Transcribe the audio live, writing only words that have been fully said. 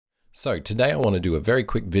So today I want to do a very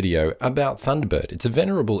quick video about Thunderbird. It's a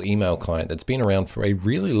venerable email client that's been around for a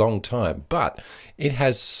really long time, but it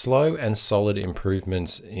has slow and solid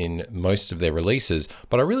improvements in most of their releases.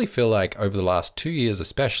 But I really feel like over the last 2 years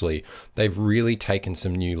especially, they've really taken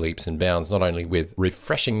some new leaps and bounds, not only with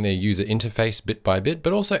refreshing their user interface bit by bit,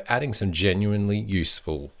 but also adding some genuinely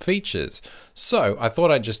useful features. So I thought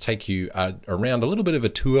I'd just take you around a little bit of a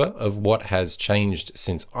tour of what has changed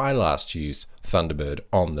since I last used Thunderbird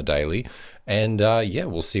on the daily, and yeah,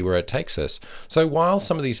 we'll see where it takes us. So while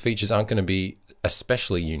some of these features aren't going to be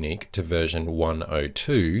especially unique to version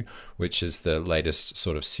 102, which is the latest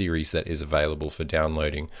sort of series that is available for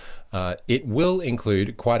downloading, it will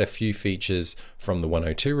include quite a few features from the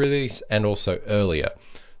 102 release and also earlier.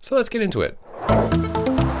 So let's get into it.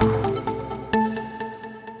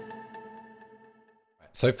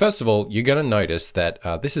 So first of all, you're going to notice that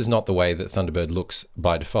this is not the way that Thunderbird looks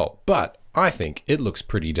by default, but I think it looks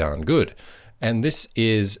pretty darn good. And this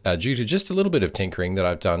is due to just a little bit of tinkering that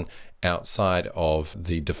I've done outside of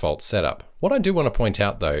the default setup. What I do want to point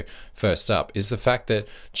out though, first up, is the fact that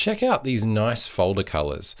check out these nice folder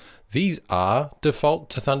colors. These are default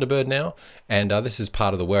to Thunderbird now, and this is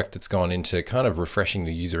part of the work that's gone into kind of refreshing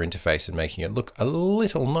the user interface and making it look a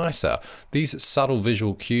little nicer. These subtle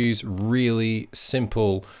visual cues, really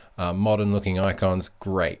simple, modern looking icons,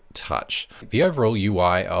 great touch. The overall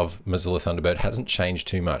UI of Mozilla Thunderbird hasn't changed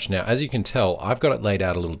too much. Now, as you can tell, I've got it laid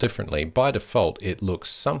out a little differently. By default, it looks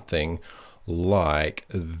something like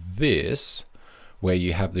this, where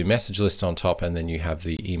you have the message list on top and then you have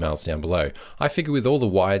the emails down below. I figure with all the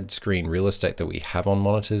widescreen real estate that we have on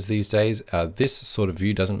monitors these days, this sort of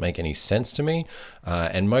view doesn't make any sense to me.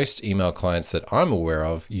 And most email clients that I'm aware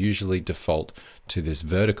of usually default to this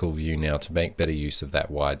vertical view now to make better use of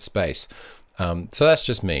that wide space. So that's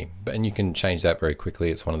just me, and you can change that very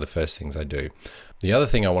quickly. It's one of the first things I do. The other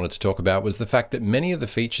thing I wanted to talk about was the fact that many of the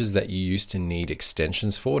features that you used to need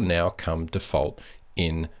extensions for now come default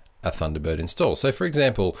in a Thunderbird install. So for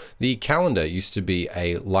example, the calendar used to be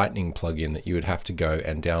a Lightning plugin that you would have to go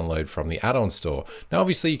and download from the add-on store. Now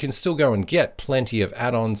obviously you can still go and get plenty of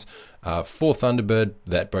add-ons for Thunderbird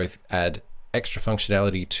that both add extra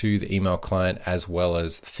functionality to the email client as well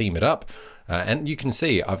as theme it up. And you can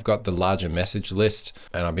see I've got the larger message list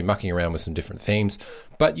and I've been mucking around with some different themes,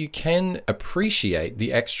 but you can appreciate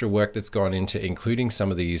the extra work that's gone into including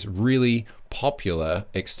some of these really popular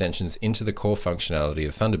extensions into the core functionality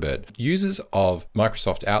of Thunderbird. Users of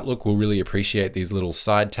Microsoft Outlook will really appreciate these little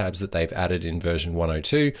side tabs that they've added in version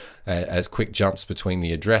 102 as quick jumps between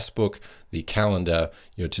the address book, the calendar,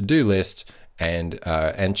 your to-do list, and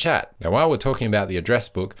chat. Now, while we're talking about the address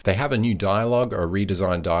book, they have a new dialogue or a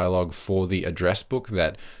redesigned dialogue for the address book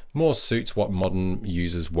that more suits what modern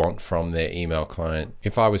users want from their email client.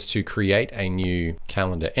 If I was to create a new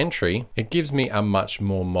calendar entry, it gives me a much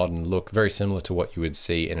more modern look, very similar to what you would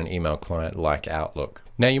see in an email client like Outlook.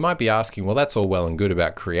 Now you might be asking, well, that's all well and good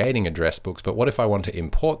about creating address books, but what if I want to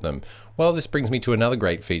import them? Well, this brings me to another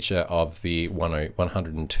great feature of the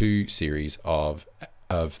 102 series of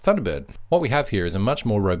Thunderbird. What we have here is a much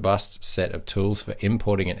more robust set of tools for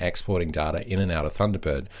importing and exporting data in and out of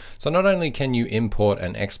Thunderbird. So not only can you import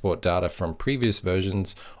and export data from previous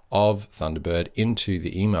versions of Thunderbird into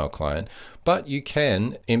the email client, but you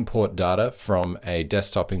can import data from a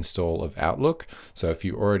desktop install of Outlook. So if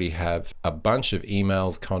you already have a bunch of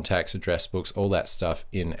emails, contacts, address books, all that stuff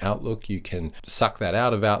in Outlook, you can suck that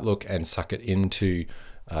out of Outlook and suck it into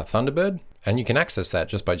Thunderbird. And you can access that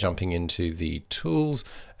just by jumping into the tools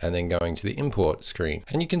and then going to the import screen.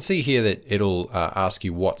 And you can see here that it'll ask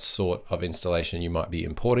you what sort of installation you might be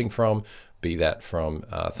importing from, be that from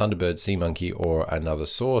Thunderbird, SeaMonkey, or another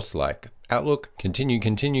source like Outlook. Continue,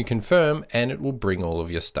 confirm, and it will bring all of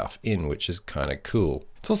your stuff in, which is kind of cool.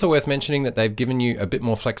 It's also worth mentioning that they've given you a bit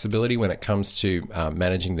more flexibility when it comes to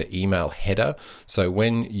managing the email header. So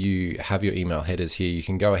when you have your email headers here, you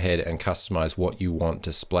can go ahead and customize what you want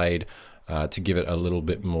displayed to give it a little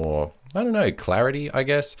bit more, I don't know, clarity, I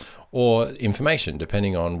guess, or information,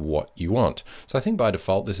 depending on what you want. So I think by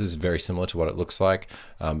default, this is very similar to what it looks like,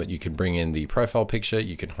 but you can bring in the profile picture,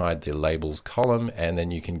 you can hide the labels column, and then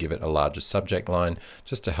you can give it a larger subject line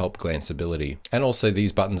just to help glanceability. And also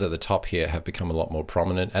these buttons at the top here have become a lot more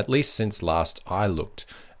prominent, at least since last I looked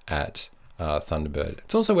at Thunderbird.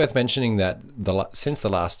 It's also worth mentioning that since the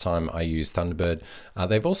last time I used Thunderbird,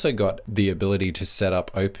 they've also got the ability to set up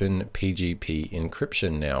open PGP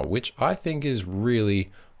encryption now, which I think is really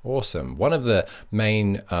Awesome. One of the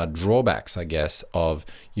main drawbacks, I guess, of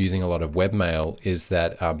using a lot of webmail is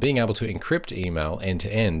that being able to encrypt email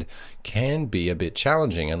end-to-end can be a bit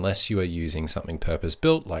challenging unless you are using something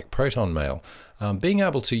purpose-built like Proton Mail. Being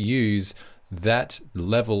able to use that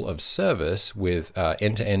level of service with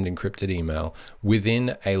end-to-end encrypted email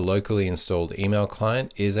within a locally installed email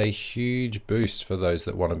client is a huge boost for those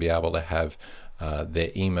that want to be able to have their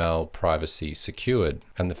email privacy secured.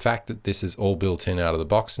 And the fact that this is all built in out of the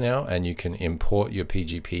box now, and you can import your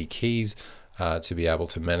PGP keys to be able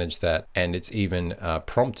to manage that, and it's even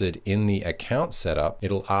prompted in the account setup.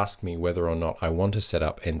 It'll ask me whether or not I want to set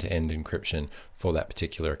up end-to-end encryption for that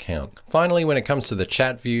particular account. Finally, when it comes to the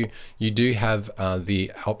chat view, you do have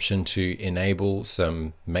the option to enable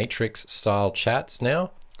some matrix style chats now.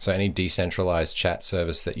 So any decentralized chat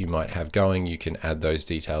service that you might have going, you can add those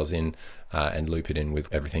details in and loop it in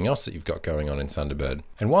with everything else that you've got going on in Thunderbird.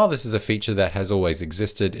 And while this is a feature that has always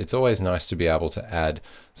existed, it's always nice to be able to add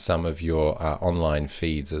some of your online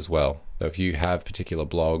feeds as well. So if you have particular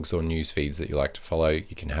blogs or news feeds that you like to follow,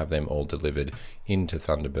 you can have them all delivered into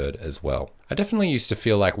Thunderbird as well. I definitely used to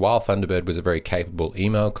feel like while Thunderbird was a very capable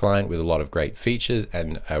email client with a lot of great features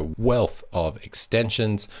and a wealth of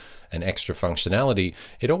extensions and extra functionality,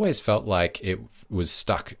 it always felt like it was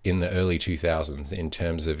stuck in the early 2000s in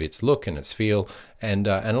terms of its look and its feel, and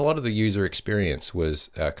a lot of the user experience was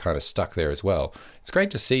kind of stuck there as well. It's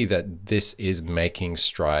great to see that this is making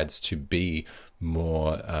strides to be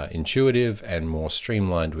more intuitive and more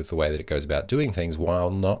streamlined with the way that it goes about doing things while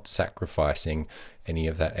not sacrificing any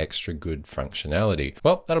of that extra good functionality.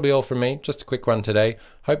 Well, that'll be all from me. Just a quick one today.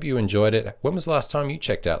 Hope you enjoyed it. When was the last time you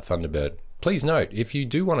checked out Thunderbird? Please note, if you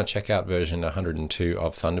do want to check out version 102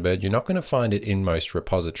 of Thunderbird, you're not going to find it in most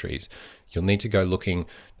repositories. You'll need to go looking,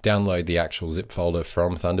 download the actual zip folder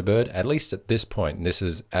from Thunderbird, at least at this point. And this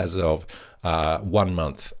is as of 1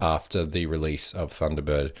 month after the release of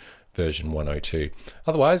Thunderbird version 102.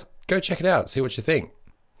 Otherwise, go check it out, see what you think.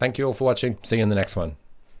 Thank you all for watching. See you in the next one.